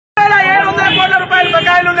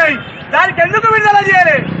రూపాయలు ఉన్నాయి. దానికి ఎందుకు విడుదల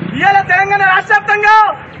చేయాలి? ఇవాళ తెలంగాణ రాష్ట్ర వ్యాప్తంగా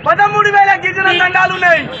 13,000 గిరిజన తండాలు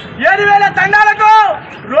ఉన్నాయి. 7,000 తండాలకు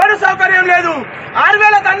రోడ్డు సౌకర్యం లేదు.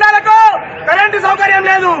 6,000 తండాలకు కరెంటు సౌకర్యం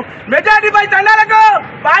లేదు. మెజార్టీపై తండాలకు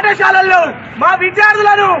పాఠశాలల్లో మా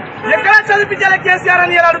విద్యార్థులను ఎక్కడ చదివించాలి కేసీఆర్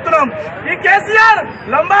అని అడుగుతున్నాం. ఈ కేసీఆర్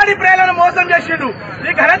లంబాడి ప్రేలను మోసం చేసిండు.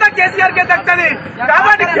 ఈ ఘనత కేసీఆర్ కే దక్కది.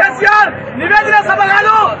 కాబట్టి కేసీఆర్ నివేదిక సభ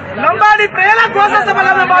కాదు, లంబాడి ప్రేల కోస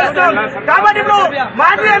సభగా భావిస్తాం. కాబట్టి ఇప్పుడు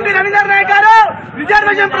మాజీ ఎంపీ రవీందర్ నాయక్ గారు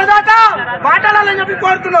రిజర్వేషన్ ప్రదాత మాట్లాడాలని చెప్పి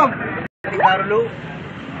కోరుతున్నాం. అధికారులు,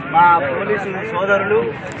 మా పోలీసు సోదరులు,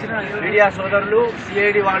 మీడియా సోదరులు,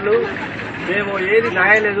 సిఐడి వాళ్ళు మేము ఏది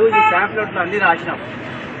రాయలేదు, ఈ ప్యాంప్లెట్లు అన్ని రాసినాం.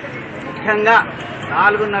 ముఖ్యంగా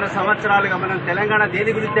 4.5 సంవత్సరాలుగా మనం తెలంగాణ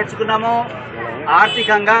దేని గురించి తెచ్చుకున్నామో,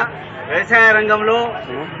 ఆర్థికంగా, వ్యవసాయ రంగంలో,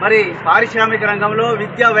 మరి పారిశ్రామిక రంగంలో,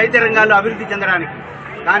 విద్యా వైద్య రంగాల్లో అభివృద్ధి చెందడానికి.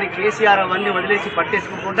 కానీ కేసీఆర్ అవన్నీ వదిలేసి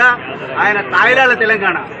పట్టేసుకోకుండా ఆయన తాయిలాల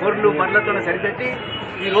తెలంగాణ గొర్రెలు బర్లతో సరిపెట్టి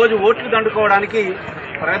ఈరోజు ఓట్లు దండుకోవడానికి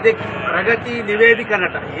ప్రగతి నివేదిక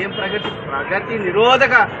అన్నట. ఏం ప్రగతి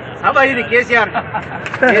నిరోధక సభ ఇది.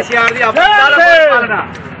 కేసీఆర్ది అబద్ధాల పాలన,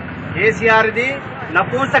 కేసీఆర్ది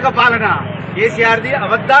నపుంసక పాలన, కేసీఆర్ది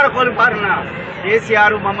అబద్ధాల కోలు పాలన.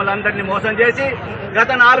 కేసీఆర్ మమ్మల్ని అందరినీ మోసం చేసి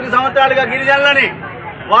గత 4 సంవత్సరాలుగా గిరిజనులని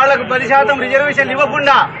వాళ్లకు 10% రిజర్వేషన్లు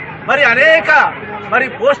ఇవ్వకుండా మరి అనేక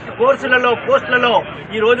పోస్టులలో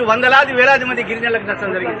ఈ రోజు వేలాది మంది గిరిజనులకు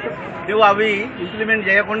నష్టం జరిగింది. నువ్వు అవి ఇంప్లిమెంట్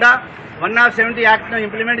చేయకుండా, 170 యాక్ట్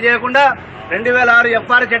ఇంప్లిమెంట్ చేయకుండా, 2006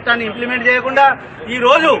 FR చట్టాన్ని ఇంప్లిమెంట్ చేయకుండా ఈ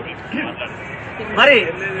రోజు మరి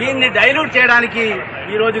దీన్ని డైల్యూట్ చేయడానికి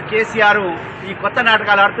ఈ రోజు కేసీఆర్ ఈ కొత్త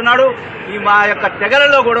నాటకాలు ఆడుతున్నాడు. ఈ మా యొక్క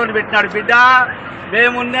తెగలలో గొడవలు పెట్టినాడు. బిడ్డ,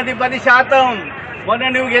 మేమున్నది 10%, మొన్న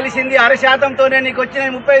నువ్వు గెలిచింది 6%తోనే నీకు వచ్చిన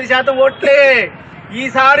 35% ఓట్లే.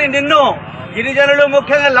 ఈసారి నిన్ను గిరిజనులు,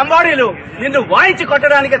 ముఖ్యంగా లంబాడీలు నిన్ను వాయించి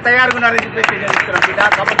కొట్టడానికి తయారుగున్నారని చెప్పేసి చెప్తున్నాను. బిడ్డ,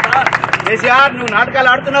 కాబట్టి కేసీఆర్ నువ్వు నాటకాలు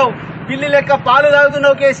ఆడుతున్నావు. పిల్లి లెక్క పాలు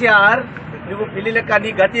తాగుతున్నావు కేసీఆర్. నువ్వు పిల్లి లెక్క నీ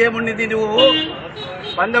గతి ఏముండింది? నువ్వు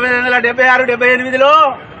 1976-78లో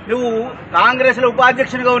నువ్వు కాంగ్రెస్ లో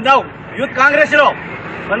ఉపాధ్యక్షుడిగా ఉన్నావు. యూత్ కాంగ్రెస్ లో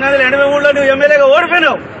 1983లో నువ్వు ఎమ్మెల్యేగా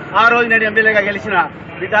ఓడిపోయినావు. ఆ రోజు నేను ఎమ్మెల్యేగా గెలిచిన.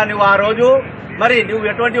 బిడ్డ, నువ్వు ఆ రోజు మరి నువ్వు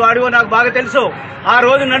ఎటువంటి వాడివో నాకు బాగా తెలుసు. ఆ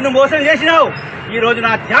రోజు నన్ను మోసం చేసినావు. ఈ రోజు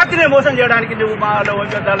నా జాతినే మోసం చేయడానికి నువ్వు మాలో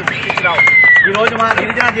వైద్యాలు సృష్టించినావు. ఈ రోజు మా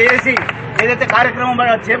గిరిజన చేసి ఏదైతే కార్యక్రమం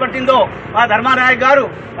చేపట్టిందో మా ధర్మానాయక్ గారు,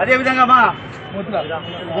 అదేవిధంగా మా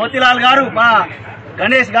మోతిలాల్ గారు, మా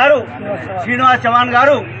గణేష్ గారు, శ్రీనివాస్ చౌహాన్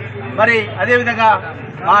గారు, మరి అదేవిధంగా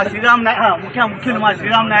మా ముఖ్యులు మా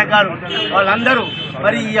శ్రీరామ్ నాయక్ గారు, వాళ్ళందరూ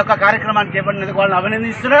మరి ఈ యొక్క కార్యక్రమాన్ని చేపట్టినందుకు వాళ్ళని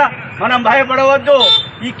అభినందిస్తున్నా. మనం భయపడవద్దు.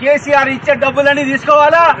 ఈ కేసీఆర్ ఇచ్చే డబ్బులన్నీ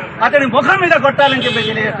తీసుకోవాలా, అతని ముఖం మీద కొట్టాలని చెప్పి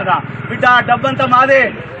తెలియజేస్తున్నా. బిడ్డ, డబ్బంతా మాదే.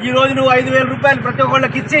 ఈ రోజు నువ్వు 5,000 రూపాయలు ప్రతి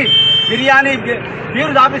ఒక్కళ్ళకి ఇచ్చి బిర్యానీ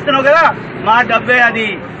మీరు దాపిస్తున్నావు కదా, మా డబ్బే అది.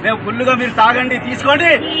 మేము ఫుల్లుగా మీరు తాగండి,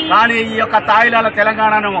 తీసుకోండి. కానీ ఈ యొక్క తాయిలాల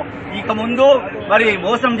తెలంగాణను ఇక ముందు మరి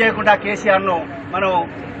మోసం చేయకుండా కేసీఆర్ ను మనం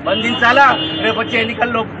బంధించాలా. రేపు వచ్చే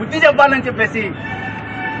ఎన్నికల్లో బుద్ధి చెప్పాలని చెప్పేసి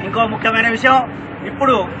ఇంకో ముఖ్యమైన విషయం,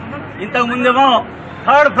 ఇప్పుడు ఇంతకు ముందేమో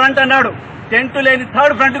 3rd ఫ్రంట్ అన్నాడు. టెంట్ లేని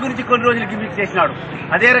 3rd ఫ్రంట్ గురించి కొన్ని రోజులు గిమిక్ చేసినాడు.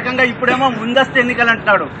 అదే రకంగా ఇప్పుడేమో ముందస్తు ఎన్నికలు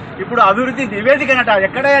అంటున్నాడు. ఇప్పుడు అభివృద్ధి నివేదికనట.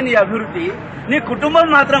 ఎక్కడా నీ అభివృద్ధి? నీ కుటుంబం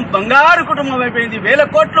మాత్రం బంగారు కుటుంబం అయిపోయింది. 1000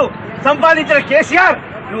 కోట్లు సంపాదించిన కేసీఆర్,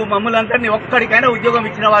 నువ్వు మమ్మల్ని అందరినీ ఒక్కడికైనా ఉద్యోగం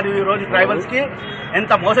ఇచ్చిన వాడు. ఈ రోజు ట్రైబల్స్ కి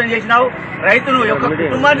ఎంత మోసం చేసినావు. రైతును యొక్క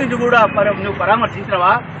కుటుంబాన్ని కూడా నువ్వు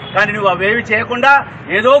పరామర్శించినవా? కానీ నువ్వు అవేవి చేయకుండా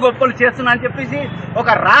ఏదో గొప్పలు చేస్తున్నా అని చెప్పేసి ఒక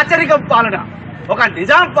రాచరిక పాలన, ఒక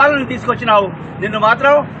నిజాం పాలన తీసుకొచ్చినావు. నిన్ను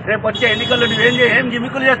మాత్రం రేపు వచ్చే ఎన్నికల్లో నువ్వేం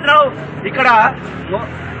గిమికులు చేస్తున్నావు? ఇక్కడ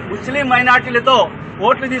ముస్లిం మైనార్టీలతో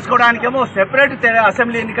ఓట్లు తీసుకోవడానికేమో సెపరేట్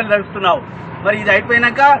అసెంబ్లీ ఎన్నికలు జరుపుతున్నావు. మరి ఇది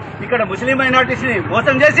అయిపోయినాక ఇక్కడ ముస్లిం మైనార్టీస్ ని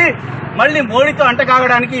మోసం చేసి మళ్లీ మోడీతో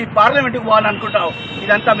అంటకాగడానికి పార్లమెంట్కి పోవాలనుకుంటావు.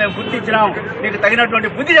 ఇదంతా మేము గుర్తించినాం. నీకు తగినటువంటి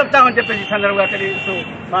బుద్ధి చెప్తామని చెప్పేసి ఈ సందర్భంగా తెలియజేస్తూ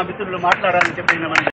మా మిత్రులు మాట్లాడాలని చెప్పి